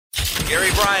Gary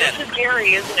Bryan. This is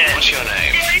Gary, isn't it? What's your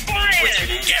name? Gary Bryan.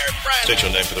 Gary Bryan. State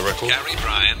your name for the record. Gary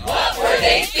Bryan. What were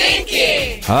they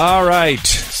thinking? All right.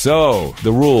 So,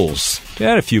 the rules.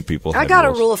 And a few people I had got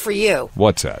rules. a rule for you.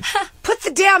 What's that? Put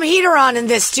the damn heater on in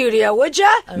this studio, would ya?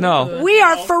 No. We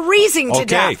are freezing to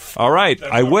Okay. death. All right.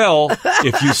 I will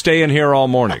if you stay in here all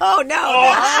morning. Oh, no.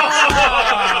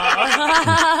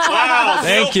 Wow,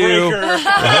 Thank deal you. breaker.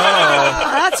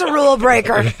 That's a rule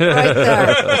breaker right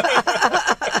there.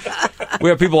 We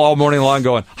have people all morning long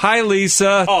going, "Hi,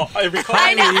 Lisa." Oh, I recall.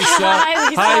 Hi, Lisa. Hi,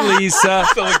 Lisa. Hi, Lisa.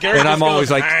 So like Gary And just I'm always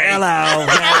goes, like, "Hi." "Hello."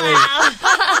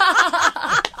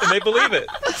 And they believe it.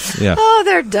 Yeah. Oh,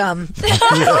 they're dumb.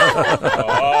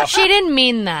 She didn't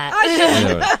mean that.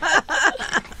 Anyway.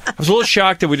 I was a little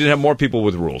shocked that we didn't have more people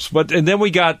with rules. And then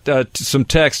we got some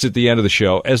text at the end of the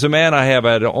show. As a man, I have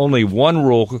had only one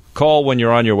rule. Call when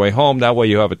you're on your way home. That way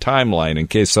you have a timeline in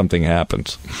case something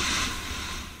happens.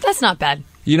 That's not bad.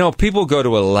 You know, people go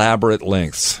to elaborate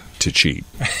lengths to cheat.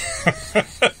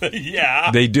 Yeah.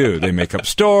 They do. They make up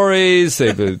stories.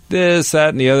 They do this, that,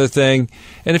 and the other thing.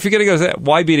 And if you're going to go,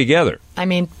 why be together? I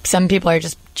mean, some people are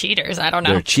just cheaters. I don't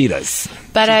know. They're cheetahs.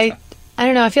 But I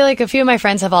don't know. I feel like a few of my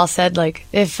friends have all said, like,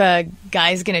 if a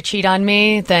guy's going to cheat on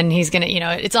me, then he's going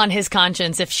to, it's on his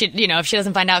conscience if she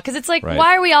doesn't find out. Because it's like, Right.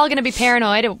 why are we all going to be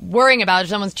paranoid, worrying about if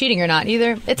someone's cheating or not?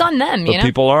 Either it's on them, But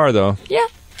people are, though. Yeah.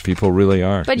 People really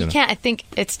are. But you can't, I think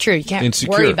it's true. You can't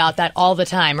Insecure. worry about that all the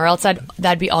time, or else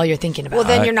that'd be all you're thinking about. Well,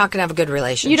 then you're not going to have a good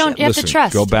relationship. You don't- you have to Listen,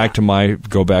 trust. Go back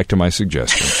to my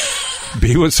suggestion.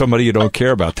 Be with somebody you don't care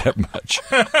about that much.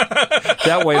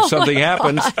 That way, if something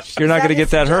happens, you're not going to get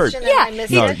that hurt. Yeah.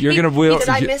 No, you're going to. Did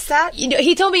I miss that?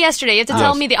 He told me yesterday, you have to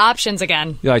tell me the options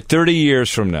again. Like 30 years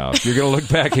from now, you're going to look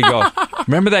back and go,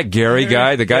 remember that Gary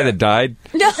guy, the guy that died?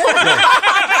 No.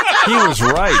 He was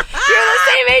right. You're the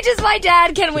same age as my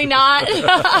dad, can we not?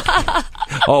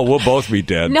 Oh, we'll both be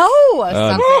dead. No,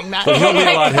 something. But he'll be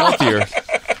a lot healthier.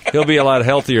 He'll be a lot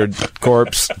healthier,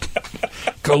 corpse.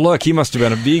 Go look, he must have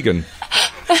been a vegan.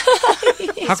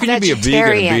 How can you be a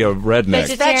vegan and be a redneck?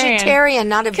 He's vegetarian,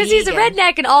 not a vegan. Because he's a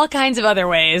redneck in all kinds of other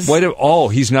ways.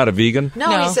 He's not a vegan?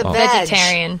 No, he's a veg.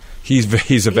 Vegetarian.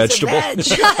 He's a vegetable?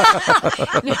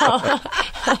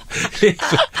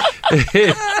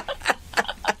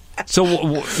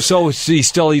 So he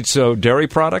still eats dairy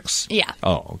products? Yeah.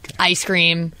 Oh, okay. Ice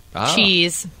cream,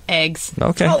 cheese, eggs.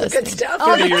 Okay. All the good stuff.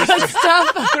 All the good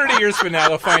stuff. 30 years from now,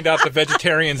 they'll find out the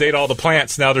vegetarians ate all the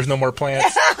plants. Now there's no more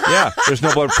plants. Yeah, there's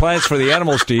no more plants for the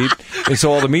animals to eat, and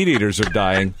so all the meat eaters are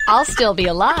dying. I'll still be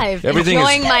alive, Everything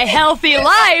enjoying my healthy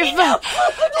life.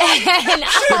 And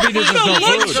Maybe there's no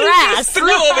food. grass.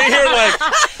 Threw over here like,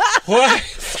 what?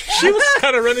 She was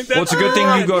kind of running that. Well, it's a good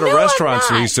thing you go to restaurants,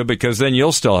 Lisa, because then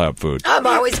you'll still have food. I'm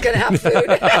always going to have food.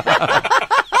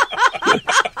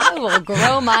 I will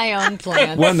grow my own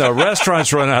plants. When the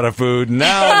restaurants run out of food,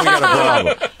 now we got a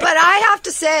problem. But I have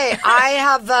to say, I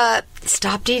have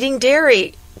stopped eating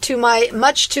dairy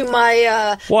much to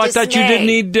my Well, I thought you dismay. didn't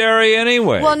eat dairy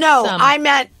anyway. Well, no, Some. I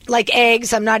meant like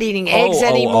eggs. I'm not eating eggs oh,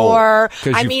 anymore.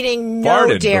 'cause I'm you eating no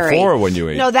farted dairy. before when you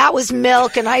ate. No, that was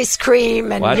milk and ice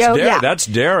cream and Well, that's dairy. yeah. That's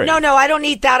dairy. No, I don't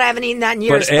eat that. I haven't eaten that in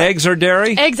years. But eggs are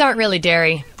dairy? Eggs aren't really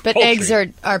dairy, but Poultry. eggs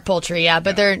are poultry, yeah,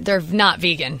 but they're not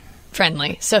vegan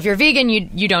friendly. So if you're vegan,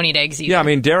 you don't eat eggs either. Yeah, I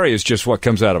mean, dairy is just what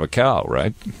comes out of a cow,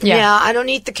 right? Yeah, I don't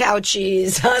eat the cow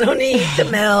cheese. I don't eat the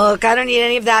milk. I don't eat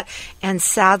any of that. And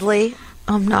sadly,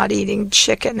 I'm not eating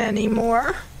chicken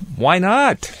anymore. Why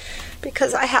not?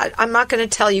 Because I'm not going to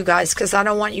tell you guys because I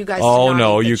don't want you guys to Oh, not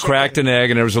no, eat the you chicken. cracked an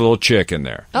egg and there was a little chick in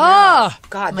there. Oh,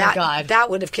 God, my God. that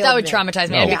would have killed That would me. traumatize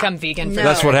me. No. I'd become vegan. For No.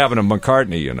 That's sure. what happened to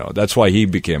McCartney, That's why he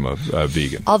became a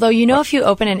vegan. Although, if you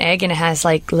open an egg and it has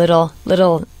like little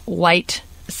white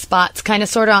spots kind of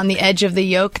sort of on the edge of the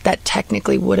yolk, that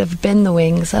technically would have been the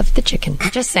wings of the chicken.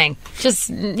 Just saying. Just,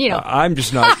 I'm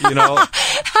just not,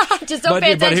 just don't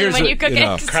pay attention here's when the- you cook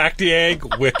eggs. Crack the egg,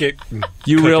 wick it.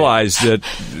 you cook it. realize that,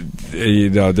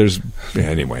 there's,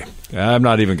 anyway, I'm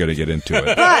not even going to get into it.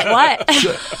 But What?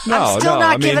 No, I'm still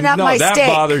not giving up my that steak.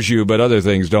 bothers you, but other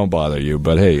things don't bother you.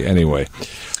 But hey, anyway.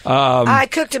 I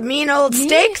cooked a mean old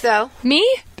steak, though. Me?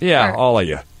 Yeah, Or- all of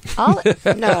you.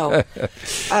 No.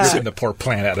 Ripping the poor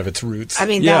plant out of its roots. I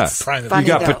mean, Yeah. that's You funny, You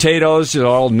got though. potatoes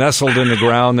all nestled in the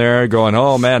ground there, going,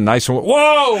 oh, man, nice one.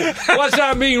 Whoa! What's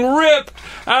that mean, rip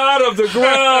out of the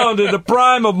ground in the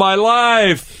prime of my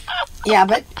life? Yeah,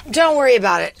 but don't worry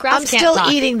about it. Grass I'm can't still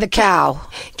talk. eating the cow.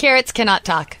 Carrots cannot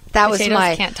talk. That was Potatoes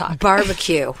my can't talk.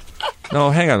 barbecue. No,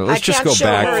 hang on. Let's I just can't go show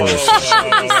back her. for a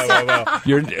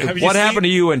second. What happened to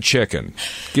you and chicken?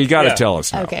 You got to tell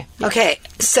us now. Okay. Okay,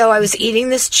 so I was eating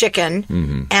this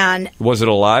chicken, and Was it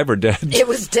alive or dead? it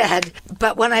was dead.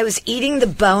 But when I was eating the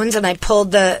bones, and I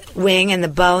pulled the wing and the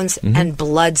bones, and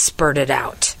blood spurted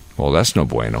out. Well, that's no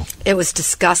bueno. It was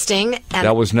disgusting. And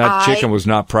That was not chicken. Was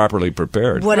not properly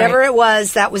prepared. Whatever it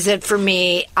was, that was it for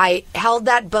me. I held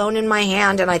that bone in my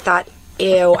hand, and I thought,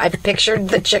 ew. I pictured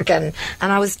the chicken,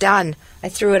 and I was done. I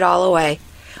threw it all away.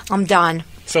 I'm done.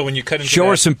 So when you cut into Show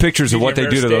her that some pictures of what they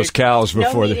medium do rare to those steak- cows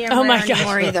before No they. medium Oh, my rare gosh.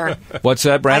 anymore either. What's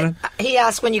that, Brandon? He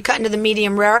asked when you cut into the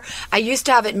medium rare. I used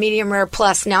to have it medium rare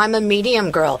plus. Now I'm a medium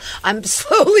girl. I'm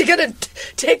slowly going to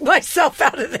take myself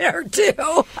out of there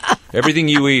too. Everything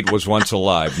you eat was once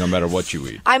alive, no matter what you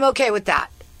eat. I'm okay with that.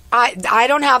 I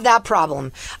don't have that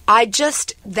problem.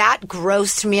 That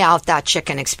grossed me out, that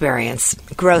chicken experience.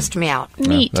 Grossed me out.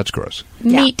 Meat. That's gross.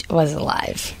 Meat was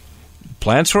alive.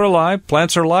 Plants are alive.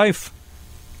 Plants are life.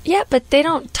 Yeah, but they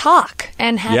don't talk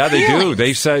and have Yeah, they do. feelings.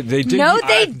 They say they do. No,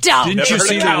 they don't. Didn't Never you heard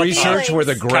see of the cows. research where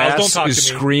the Cows don't grass talk is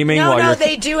to me. screaming No, while no, you're?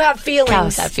 they do have feelings.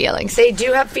 Cows have feelings. They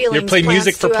do have feelings. You play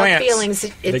music for do have plants. feelings.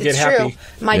 They get It's happy. true.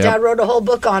 My Yep. dad wrote a whole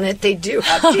book on it. They do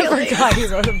have feelings.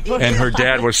 And her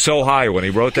dad was so high when he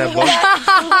wrote that book.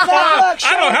 That book, show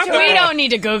I don't it have to that her. We don't need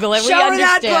to Google it. Show we her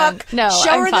understand. that book. No,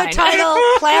 show I'm her fine. the title.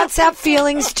 Plants have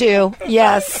feelings too.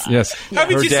 Yes. Yes,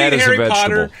 Haven't her you dad seen is a Harry vegetable.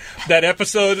 Potter? That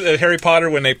episode of Harry Potter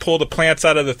when they pull the plants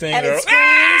out of the thing. And they're it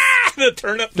the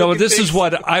turnip. No, looking this is things.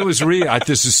 what I was reading.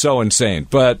 This is so insane,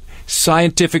 but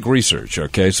scientific research.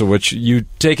 Okay, so which you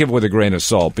take it with a grain of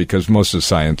salt because most of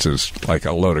science is like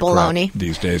a load of Baloney. crap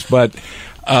these days. But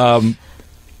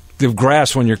the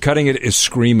grass, when you're cutting it, is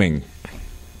screaming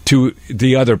to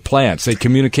the other plants. They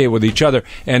communicate with each other,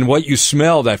 and what you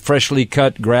smell, that freshly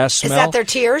cut grass smell, Is that their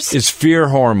tears? is fear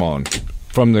hormone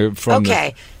from the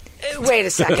Okay. Wait a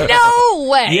second. No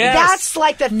way. Yes. That's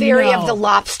like the theory No. of the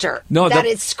lobster. No, that the-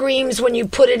 it screams when you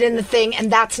put it in the thing,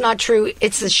 and that's not true.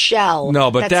 It's the shell. No,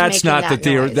 but that's making not the that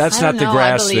theory. noise. That's I not don't the know, I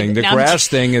grass believe thing. it. The No, I'm grass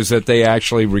just- thing is that they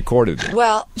actually recorded it.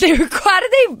 Well, How do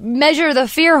they measure the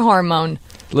fear hormone?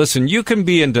 Listen, you can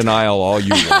be in denial all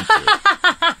you want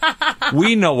to.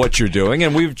 We know what you're doing,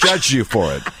 and we've judged you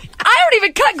for it. I don't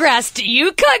even cut grass. Do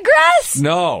you cut grass?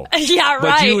 No. Yeah, But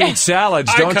right. you eat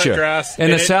salads, I don't cut you? grass, and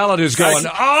the and it- salad is going,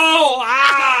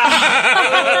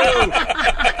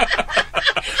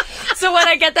 So when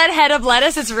I get that head of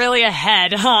lettuce, it's really a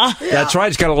head, huh? That's right.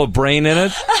 It's got a little brain in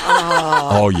it.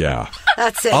 Oh, yeah.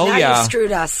 that's it. Oh, now yeah. you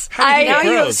screwed us. I- now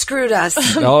you have Gross. screwed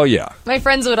us. Oh, yeah. My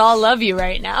friends would all love you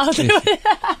right now.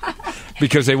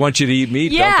 Because they want you to eat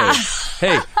meat, Yeah. don't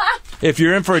they? Hey, if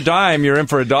you're in for a dime, you're in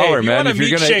for a dollar, if you man. wanna If you're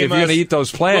meat gonna shame us, eat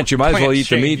those plants, you we'll might as well plant eat the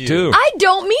shame meat you. too. I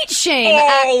don't meat shame.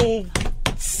 Oh,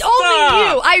 Only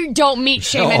you. I don't meat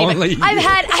shame No, anybody. only you.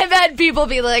 I've had people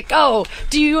be like, "Oh,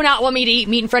 do you not want me to eat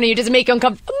meat in front of you? Does it make you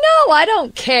uncomfortable?" No, I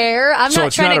don't care. I'm So not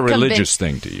it's trying not to a convince- religious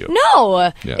thing to you.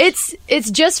 No, Yes. it's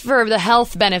just for the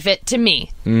health benefit to me,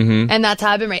 and that's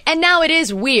how I've been raised. And now it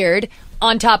is weird.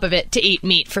 On top of it, to eat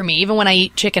meat for me, even when I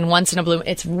eat chicken once in a blue, moon,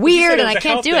 it's weird, it and was I a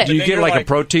can't health do thing, it. Do you then get you're like a like-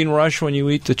 protein rush when you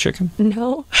eat the chicken?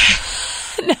 No,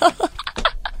 no.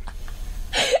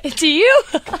 Do you?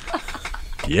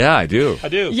 Yeah, I do. I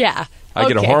do. Yeah. I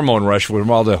get a Okay. hormone rush with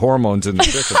all the hormones in the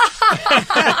chicken.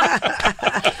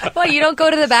 Well, you don't go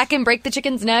to the back and break the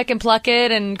chicken's neck and pluck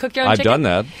it and cook your own I've chicken? done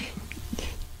that.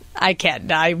 I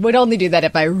can't. I would only do that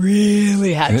if I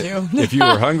really had to. If you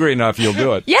were hungry enough, you'll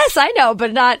do it. Yes, I know,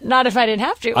 but not if I didn't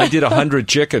have to. I did 100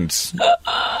 chickens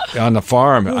on the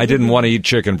farm. I didn't want to eat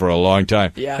chicken for a long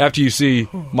time. Yeah. After you see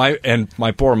my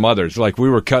poor mother's, like we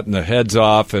were cutting the heads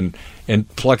off and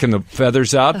plucking the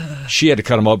feathers out. She had to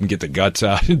cut them up and get the guts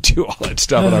out and do all that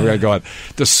stuff. And I'm going,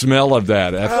 the smell of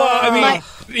that. Well, I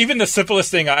mean, even the simplest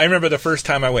thing. I remember the first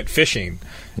time I went fishing,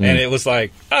 and it was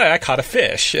like, oh, I caught a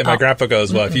fish, and my grandpa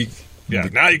goes, "Well, if you." Yeah,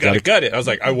 now you got to gut it. I was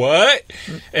like, I what?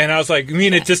 And I was like, I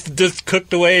mean, it just cooked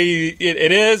the way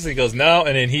it is. And he goes, no.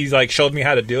 And then he's like, showed me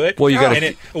how to do it. Well, you got to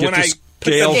And get the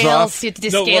scales Scales, off. you have to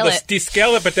No, descale well, it.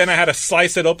 descale it, but then I had to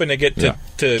slice it open to get Yeah,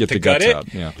 to get the gut guts it.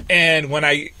 out, yeah. And when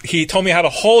he told me how to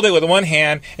hold it with one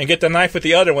hand and get the knife with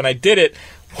the other. When I did it,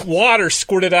 water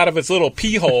squirted out of its little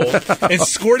pee hole and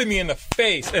squirted me in the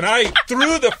face. And I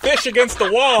threw the fish against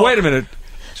the wall. Wait a minute.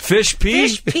 Fish pee?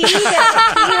 Fish pee.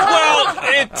 Well,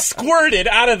 it squirted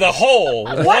out of the hole.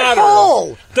 What Water.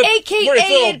 hole? AKA where its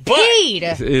little it butt. peed.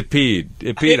 It peed.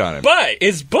 It peed on him.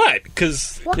 His butt,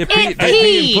 because It It peed.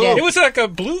 peed. it was like a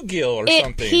bluegill or It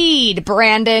something. peed,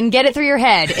 Brandon. Get it through your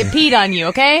head. It peed on you,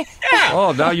 okay?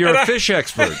 Oh, now you're a fish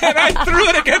expert. And I threw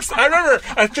it against. I remember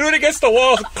I threw it against the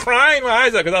wall, crying my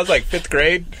eyes out because I was like 5th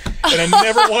grade, and I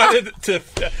never wanted to.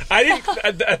 I didn't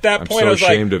at that point. so I was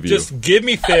ashamed like, of you. just give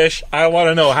me fish. I want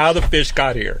to know how the fish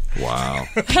got here. Wow.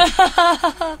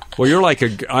 Well, you're like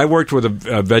I worked with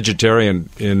a vegetarian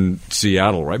in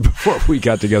Seattle right before we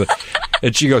got together,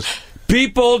 and she goes,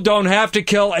 people don't have to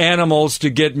kill animals to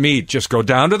get meat. Just go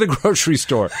down to the grocery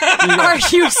store. Are you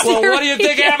serious? Well, what do you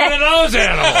think happened to those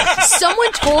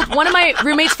animals? One of my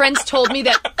roommate's friends told me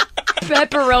that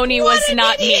pepperoni was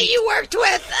not meat. You worked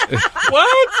with.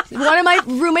 What? One of my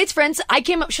roommate's friends, I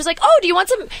came up, she was like, oh, do you want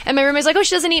some? And my roommate's like, oh,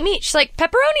 she doesn't eat meat. She's like,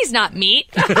 pepperoni's not meat.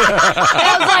 And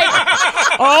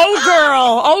I was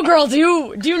like, oh girl, do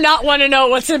you not want to know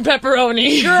what's in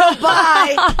pepperoni? Girl,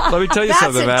 bye. Let me tell you That's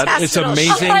something, man. It's intestinal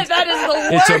amazing. That is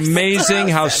the It's worst. amazing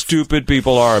how stupid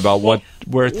people are about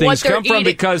where things they're come from eating.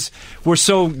 because we're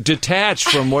so detached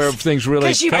from where things really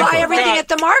Because you come buy from. everything at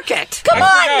the market. Come I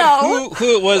on, forgot no.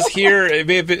 who it was here. It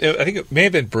may have been, I think it may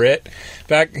have been Britt.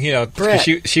 Back,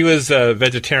 Britt. she was a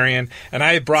vegetarian, and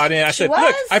I brought in. I said,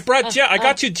 was? "Look, I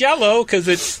got you Jello because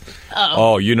it's."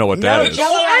 Oh, you know what that is.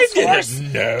 Jello has horse.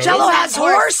 No. Jello has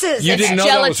horses. You It's didn't know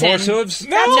that was gelatin. horse hooves?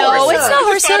 No, No, it's not I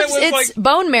horse just thought it hooves. was It's like-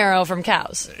 bone marrow from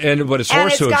cows. But it's And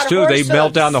horse it's hooves got too. horse They melt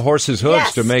hooves. down the horse's hooves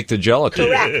Yes. to make the gelatin.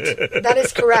 correct. That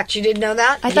is correct. You didn't know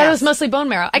that? I thought it was mostly bone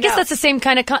marrow. I guess No. that's the same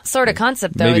kind of sort of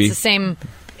concept, though. Maybe. It's the same.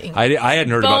 I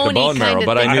hadn't heard about the Bony bone marrow, kind of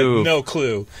but I thing. I knew. have no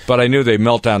clue. But I knew they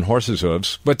melt down horses'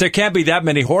 hooves. But there can't be that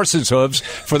many horses' hooves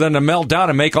for them to melt down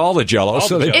and make all the Jello.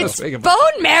 So the they Jell-O. must It's make it-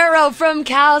 bone marrow from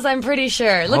cows, I'm pretty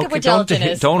sure. Look at Okay, what gelatin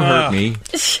is. Don't hurt me.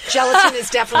 Gelatin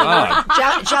is definitely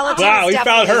gelatin. Wow, is we definitely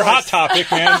found her hot horse.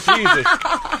 topic, man.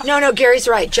 Jesus. No, Gary's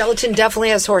right. Gelatin definitely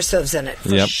has horse hooves in it.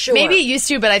 For Yep. sure. Maybe it used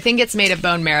to, but I think it's made of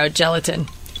bone marrow gelatin.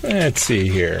 Let's see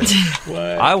here. What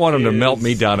I want them to is melt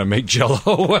me down and make Jello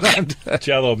when I'm done.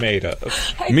 Jello made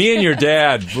of. Me and your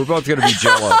dad, we're both going to be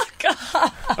Jello.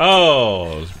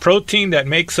 Oh, protein that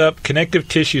makes up connective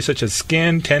tissue such as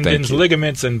skin, tendons, you.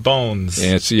 ligaments, and bones.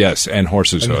 Yes, and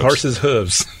horses' And hooves. horses'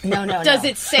 hooves. No. Does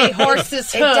it say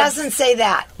horse's It hooves? doesn't say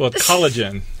that. Well,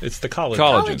 collagen. It's the collagen.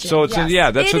 Collagen. So it's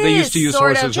yes. that's It what they used is, to use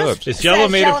sort of. horses' Just- hooves. It's Jello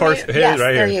Says made of horse. Jello- Here, yes,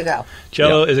 right there here. you go.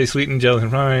 Jello is a sweetened gelatin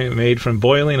product made from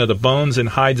boiling of the bones and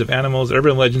hides of animals.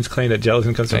 Urban legends claim that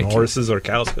gelatin comes Thank from you. horses or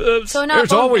cows' hooves. So not There's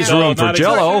bone always marrow. room for not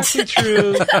Jello. exactly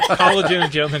true. Collagen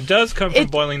and gelatin does come from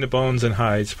boiling the bones and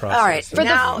hides process. All right. For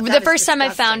Now, the that is first time I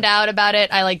disgusting. found out about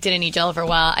it, I didn't eat Jello for a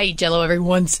while. I eat Jello every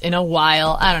once in a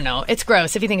while. I don't know. It's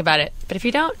gross if you think about it, but if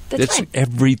you don't, that's It's fine.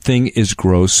 everything is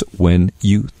gross when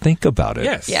you think about it.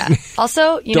 Yes. Yeah.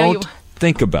 Also, you know, Don't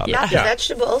think about it. Not Yeah.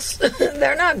 vegetables.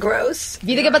 They're not gross. if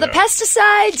you think about the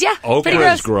pesticides, yeah, pretty Okra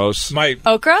gross. is gross. My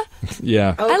Okra?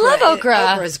 Yeah. I love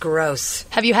okra. Okra is gross.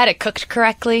 Have you had it cooked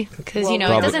correctly? Because Well, it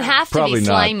Probably- doesn't have to probably be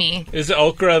not. slimy. is the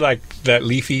okra like that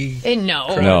leafy?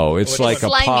 No. No, it's like a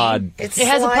slimy. pod. It's It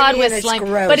has a slimy pod and with it's slime,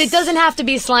 gross. but it doesn't have to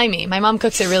be slimy. My mom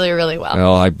cooks it really, really well.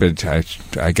 Well, I got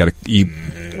to eat.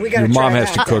 We gotta Your mom try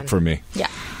has to that cook then. for me. Yeah.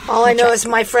 All I know is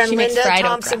my friend She makes Linda fried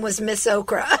Thompson okra. was Miss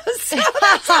Okra. So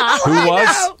Who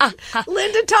was?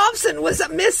 Linda Thompson was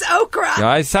Miss Okra.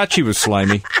 I thought she was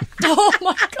slimy. Oh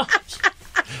my gosh.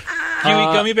 Do you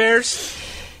eat gummy bears?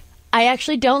 I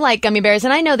actually don't like gummy bears,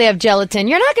 and I know they have gelatin.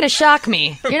 You're not going to shock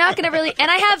me. You're not going to really.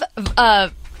 And I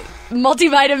have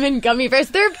multivitamin gummy bears.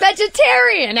 They're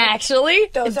vegetarian, actually.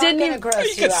 Those It aren't going to even- gross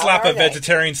You could out, slap are a they?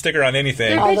 vegetarian sticker on anything.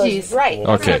 They're All those- veggies. Right.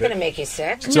 That's Okay. not going to make you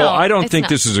sick. So No, I don't it's think not.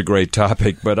 this is a great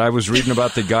topic, but I was reading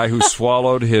about the guy who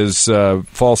swallowed his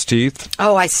false teeth.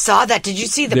 Oh, I saw that. Did you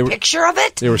see the They were- picture of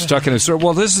it? They were stuck in his throat.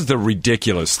 Well, this is the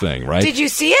ridiculous thing, right? Did you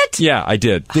see it? Yeah, I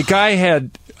did. The guy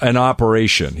had an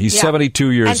operation. He's Yeah.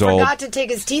 72 years and old. forgot to take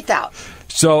his teeth out.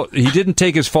 So he didn't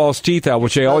take his false teeth out,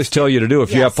 which they always tell you to do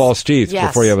if you Yes. have false teeth Yes.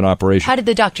 before you have an operation. How did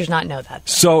the doctors not know that?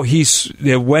 So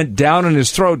it went down in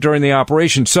his throat during the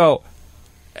operation. So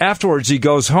afterwards, he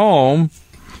goes home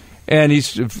and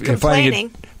he's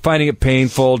Complaining. finding it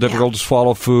painful, difficult to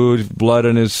swallow food, blood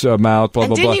in his mouth, blah, And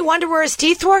blah, didn't blah. he wonder where his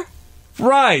teeth were?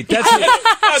 Right. That's it.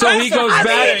 So he goes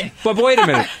back. mean- But wait a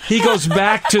minute. He goes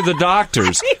back to the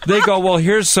doctors. They go, well,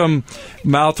 here's some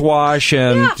mouthwash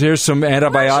and Yeah. here's some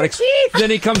antibiotics. Brush your teeth. Then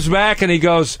he comes back and he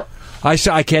goes, I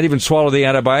can't even swallow the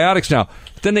antibiotics now.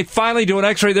 Then they finally do an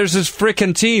X-ray. There's his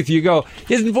frickin' teeth. You go,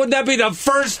 wouldn't that be the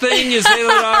first thing you say to the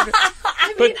doctor?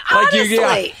 I mean,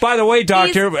 honestly. By the way,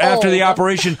 doctor, He's after the old.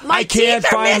 operation, My I can't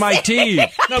teeth are find my missing. teeth.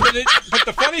 No, but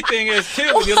the funny thing is too,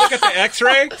 when you look at the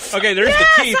X-ray, okay, there's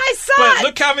Yes, the teeth, I saw but it.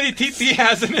 look how many teeth he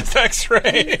has in his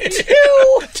X-ray.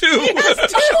 Two. Two.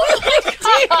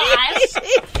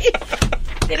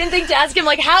 They didn't think to ask him,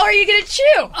 like, how are you going to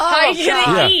chew? How are you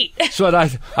going to eat? So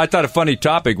I thought a funny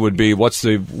topic would be, what's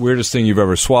the weirdest thing you've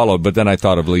ever swallowed? But then I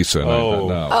thought of Lisa. And I thought,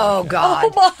 no. Oh, God.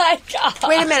 Oh, my God.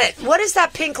 Wait a minute. What is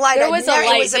that pink light? There was a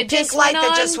light It was a that pink just light went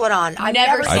that on. just went on. I've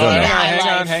Never never seen I don't know.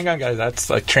 that. Hang on, guys. That's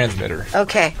like transmitter.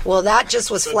 Okay. Well, that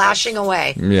just was flashing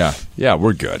away. Yeah,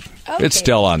 we're good. It's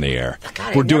still on the air.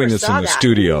 God, I We're doing never this saw in the that.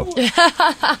 studio.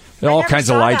 All never kinds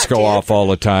of saw lights that, go dude. off all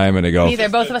the time, and they go. Neither,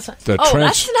 both of us. The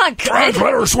That's not good.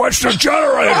 transmitter switched to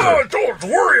generator. Don't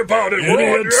worry about it.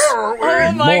 Idiots. Oh,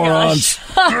 my Morons.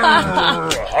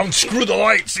 gosh. Unscrew the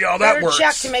light. See how that Better works.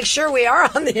 check to make sure we are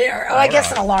on the air. Oh, I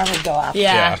guess an alarm would go off.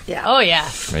 Yeah. Yeah. Oh, yeah.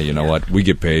 Hey, you know what? We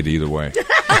get paid either way.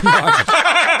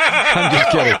 I'm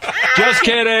just kidding. Just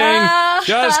kidding.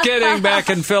 Just kidding. Back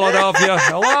in Philadelphia.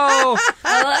 Hello.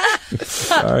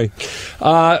 Sorry.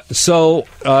 So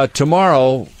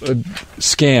tomorrow,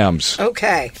 scams.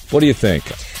 Okay. What do you think?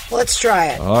 Let's try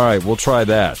it. All right, we'll try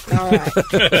that. All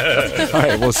right. All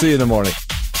right, we'll see you in the morning.